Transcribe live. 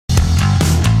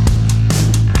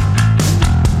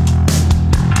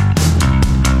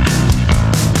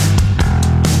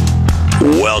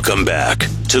Welcome back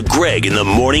to Greg in the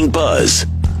Morning Buzz.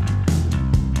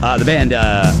 The band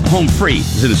Home Free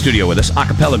is in the studio with us. A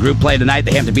cappella group playing tonight,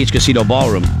 the Hampton Beach Casino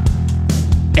Ballroom.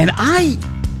 And I,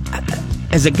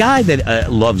 as a guy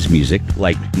that loves music,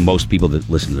 like most people that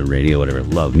listen to the radio, whatever,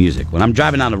 love music. When I'm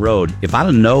driving down the road, if I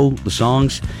don't know the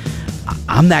songs,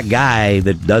 I'm that guy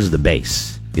that does the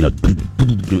bass. You know,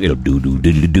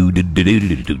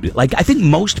 like I think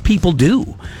most people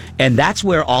do, and that's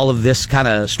where all of this kind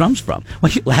of strums from.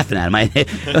 What are you laughing at? Am I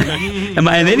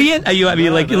an idiot? Are you? I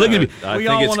mean, like you look at me. I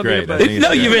think it's great.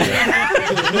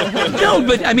 No,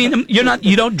 but I mean,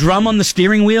 you don't drum on the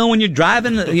steering wheel when you're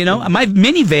driving. You know, my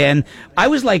minivan. I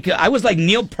was like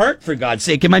Neil Peart, for God's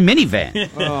sake, in my minivan.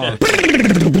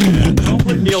 Don't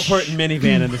put Neil Peart and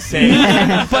minivan in the same.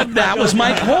 But that was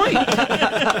my point.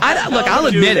 I'll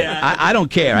admit it. I don't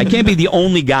care. I can't be the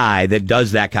only guy that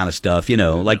does that kind of stuff. You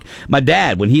know, like my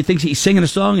dad, when he thinks he's singing a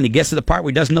song and he gets to the part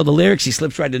where he doesn't know the lyrics, he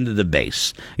slips right into the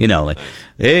bass. You know, like,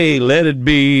 hey, let it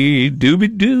be,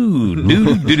 dooby doo,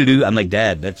 doo doo doo. I'm like,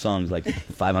 Dad, that song's like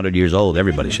 500 years old.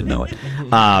 Everybody should know it.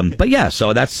 But yeah,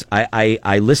 so that's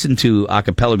I listen to a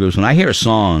cappella groups when I hear a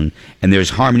song and there's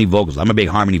harmony vocals. I'm a big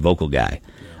harmony vocal guy.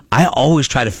 I always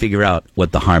try to figure out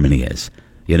what the harmony is,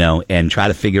 you know, and try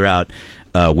to figure out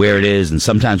where it is. And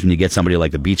sometimes when you get somebody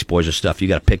like the Beach Boys or stuff, you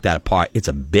got to pick that apart. It's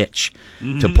a bitch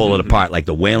to pull it apart. Like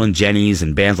the Waylon Jennings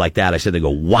and bands like that. I said, they go,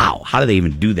 wow, how do they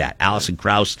even do that? Alison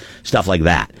Krauss, stuff like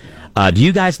that. Do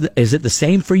you guys, is it the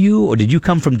same for you, or did you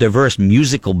come from diverse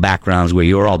musical backgrounds where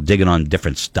you were all digging on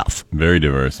different stuff? Very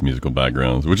diverse musical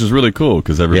backgrounds, which is really cool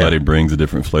because everybody brings a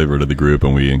different flavor to the group,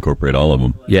 and we incorporate all of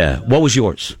them. Yeah. What was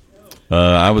yours?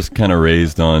 I was kind of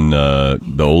raised on the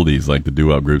oldies, like the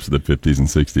doo-wop groups of the 50s and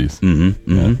 60s.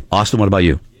 Yeah. Austin, what about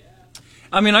you?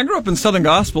 I mean, I grew up in Southern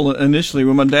Gospel initially.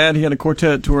 With my dad, he had a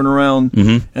quartet touring around,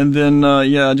 and then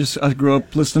I grew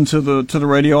up listening to the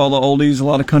radio, all the oldies, a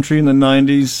lot of country in the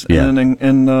 '90s, and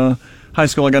in high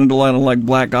school, I got into a lot of like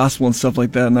black gospel and stuff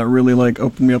like that, and that really like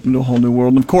opened me up into a whole new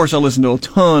world. And of course, I listened to a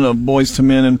ton of Boyz II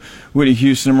Men and Whitney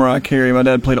Houston and Mariah Carey. My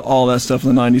dad played all that stuff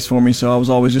in the '90s for me, so I was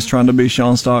always just trying to be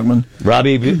Sean Stockman.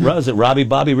 Was it Robbie,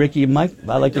 Bobby, Ricky, and Mike?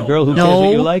 I like the girl who cares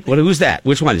what you like. Who's that?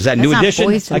 Which one is that? New Edition?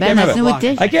 I can't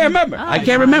remember. I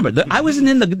can't remember. I wasn't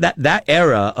in that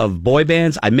era of boy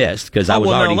bands. I missed because I was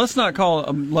already. No, let's not call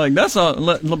it like that's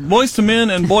Boyz II Men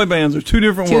and boy bands are two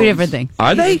different worlds. Two different things.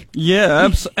 Are they?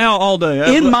 Yeah, all day.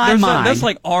 In my mind, that's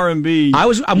like R&B.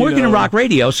 I'm working in rock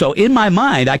radio, so in my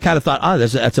mind, I kind of thought,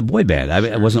 that's a boy band.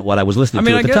 It wasn't what I was listening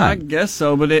to at the time. I guess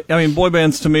so, but boy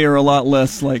bands to me are a lot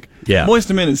less like. Yeah. Boyz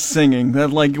II Men is singing.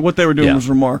 That like what they were doing was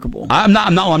remarkable. I'm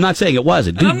not saying it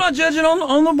wasn't. And I'm not judging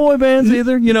on the boy bands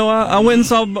either. You know, I went and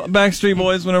saw Backstreet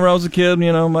Boys whenever I was a kid.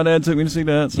 You know, my dad took me to see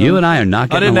that. So. You and I are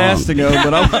not getting along. I didn't ask to go,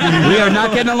 but we are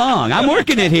not getting along. I'm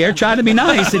working it here, trying to be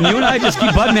nice, and you and I just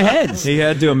keep butting heads. He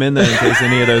had to amend that in case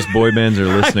any of those boy bands are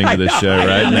listening to this show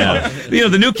right now. You know,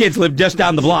 the new kids live just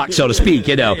down the block, so to speak.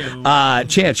 You know,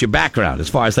 Chance, your background as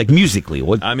far as like musically.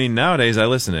 I mean, nowadays I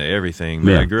listen to everything.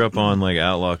 But I grew up on like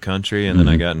outlaw country, and then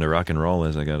I got into rock and roll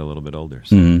as I got a little bit older.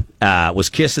 So. Was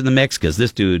Kiss in the mix? Because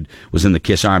this dude was in the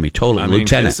Kiss Army, totally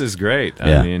lieutenant. Kiss is great.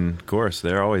 Yeah. I mean, of course,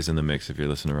 they're always in the mix if you're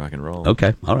listening to rock and roll.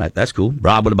 Okay, all right, that's cool.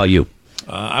 Rob, what about you?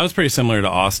 I was pretty similar to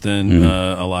Austin.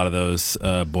 A lot of those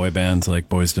boy bands like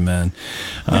Boyz II Men.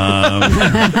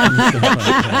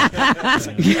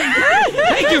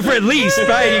 Thank you for at least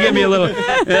trying to give me a little.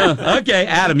 Okay,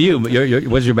 Adam,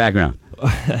 what's your background?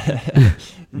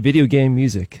 Video game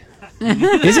music.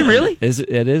 Is it really?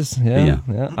 It is. Yeah.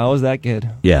 I was that kid.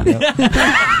 Yeah.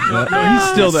 He's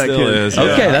still that kid. Is,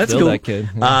 okay, that's cool. That kid.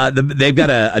 They've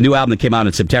got a new album that came out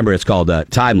in September. It's called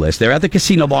Timeless. They're at the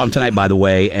Casino Ballroom tonight, by the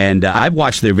way, and I've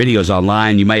watched their videos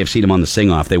online. You might have seen them on the Sing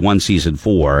Off. They won season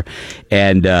 4,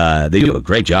 and they do a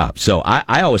great job. So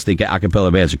I always think a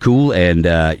cappella bands are cool, and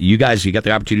you guys, you got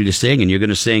the opportunity to sing, and you're going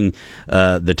to sing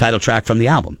the title track from the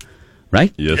album.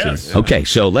 Right? Yes. Sir. Okay,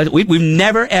 so we've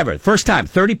never ever, first time,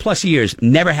 30 plus years,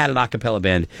 never had an a cappella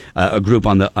band, a group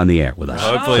on the air with us.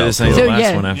 Hopefully this ain't the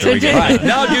last one after we get right.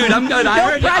 No, dude, I'm good.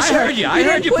 I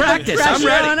heard you practice.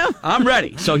 I'm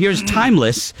ready. So here's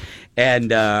Timeless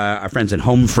and our friends at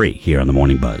Home Free here on the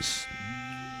Morning Buzz.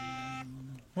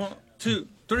 1, 2,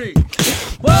 3.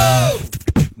 Whoa!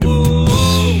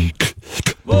 Whoa!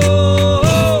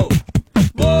 Whoa!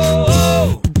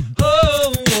 Whoa!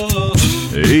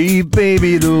 Hey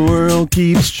baby, the world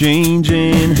keeps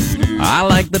changing. I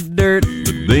like the dirt,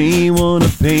 but they wanna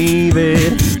pave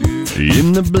it.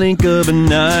 In the blink of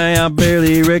an eye, I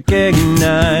barely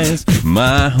recognize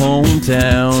my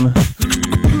hometown.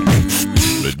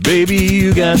 But baby,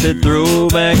 you got that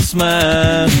throwback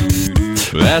smile.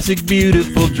 Classic,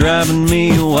 beautiful, driving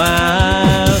me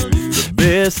wild. The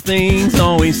best things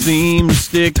always seem to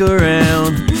stick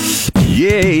around.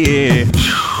 Yeah, yeah.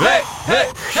 Hey,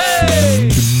 hey, hey!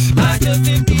 Like a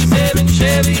 57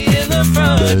 Chevy in the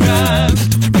front drive.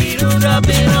 Needles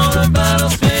dropping on a bottle,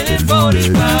 spinning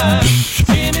 45.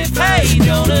 Jimmy Page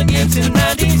on a Gibson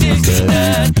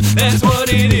 1969. That's what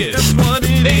it is. That's what it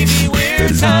is. Baby, we're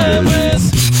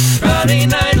timeless. Friday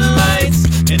night lights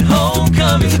and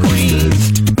homecoming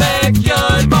queens.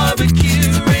 Backyard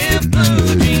barbecue, ripped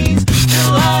blue jeans.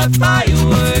 July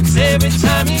fireworks every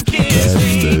time you kiss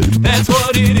me. That's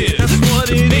what it is. That's what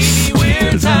it is. Baby,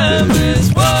 we're timeless.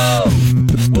 Whoa,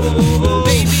 whoa,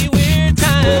 baby, we're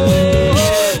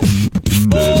timeless.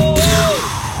 Whoa,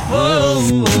 whoa,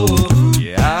 whoa.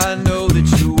 Yeah, I know that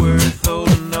you're worth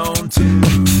holding on to.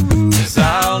 'Cause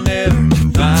I'll never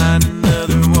find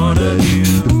another one of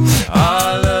you.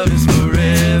 Our love is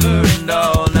forever and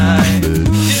all night.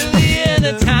 Till the end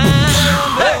of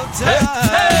time. Hey, hey,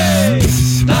 hey.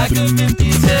 Like a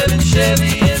 57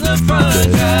 Chevy in the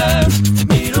front drive.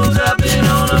 Needles dropping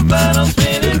on a bottle,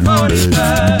 spinning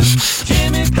 45.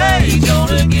 Jimmy Page on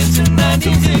a Gibson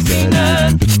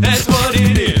 1969. That's what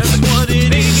it is. That's what it is.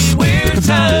 Baby, we're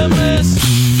timeless.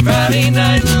 Friday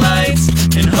night lights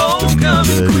and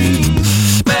homecoming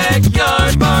queens.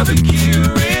 Backyard barbecue,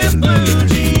 ripped blue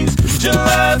jeans.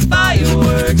 July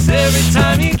fireworks every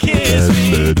time you kiss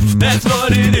me. That's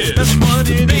what it is. That's what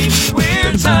it is. Baby,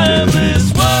 we're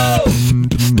timeless. Whoa,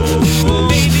 whoa,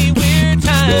 baby, we're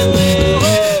timeless.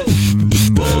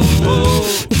 Whoa, whoa,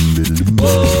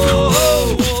 whoa, whoa,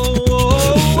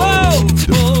 whoa,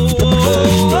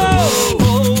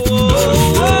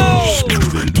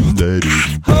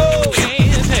 whoa,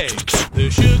 can't take the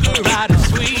sugar out of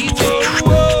sweet.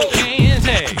 Whoa, can't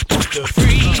take the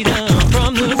freedom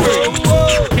from the free.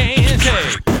 Can't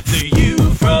take the you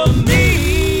from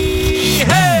me.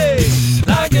 Hey,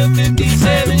 like a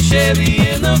 57 Chevy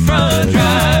in the front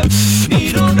drive.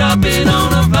 Needle dropping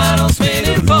on a bottle,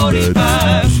 spinning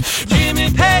 45. Jimmy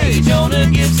Page on a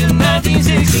Gibson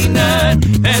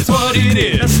 1969. That's what it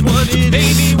is. That's what it is.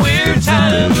 Baby, we're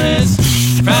timeless.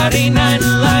 Friday night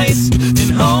lights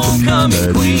and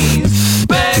homecoming queens.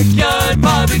 Backyard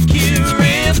barbecue,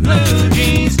 ripped blue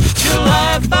jeans.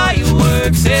 July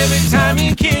fireworks every time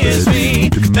you kiss me.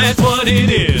 That's what it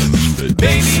is.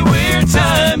 Baby, we're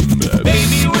time.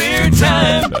 Baby, we're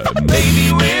time.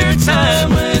 Baby, we're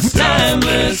timeless,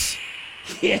 timeless.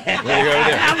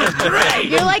 That was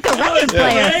great. You're like a record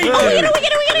player. Great. Oh, wiggity,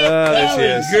 wiggity, wiggity. There she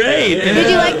is. Great. Did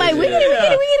you like my wiggity,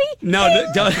 wiggity, wiggity? No,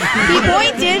 don't. He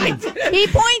pointed. He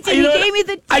pointed. He gave me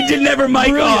the. I didn't have her mic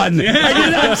on. I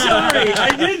didn't. I'm sorry.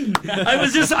 I didn't.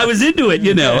 I was into it.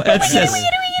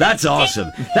 That's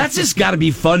awesome. That's just got to be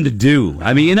fun to do.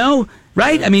 I mean,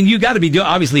 right? I mean, you got to be doing.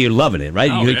 Obviously, you're loving it, right?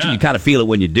 Oh, you yeah. kind of feel it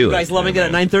when you do You guys loving it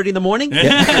at 9:30 in the morning?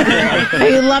 Are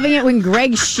you loving it when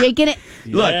Greg's shaking it?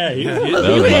 Look, That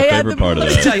was my favorite part of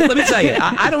that. let me tell you,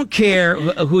 I don't care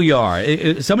who you are.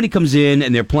 If somebody comes in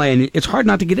and they're playing, it's hard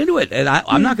not to get into it. And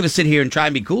I'm not going to sit here and try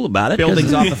and be cool about it.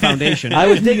 Buildings off the foundation. I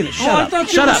was digging it. Shut up.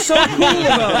 Shut up. So cool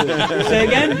about it. Say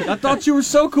again? I thought you were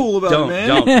so cool about it,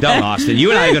 man. Don't, Austin.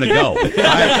 You and I are going to go. All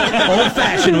right? Old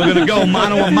fashioned. We're going to go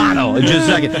mano a mano in just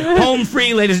a second. Home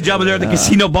free, ladies and gentlemen. They're at the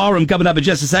Casino Ballroom coming up in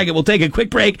just a second. We'll take a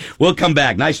quick break. We'll come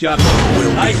back. Nice job.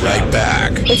 We'll be right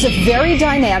back. It's a very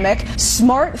dynamic,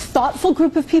 smart, thoughtful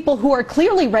group of people who are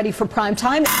clearly ready for prime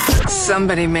time.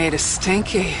 Somebody made a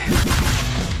stinky.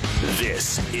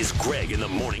 This is Greg in the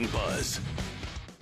Morning Buzz.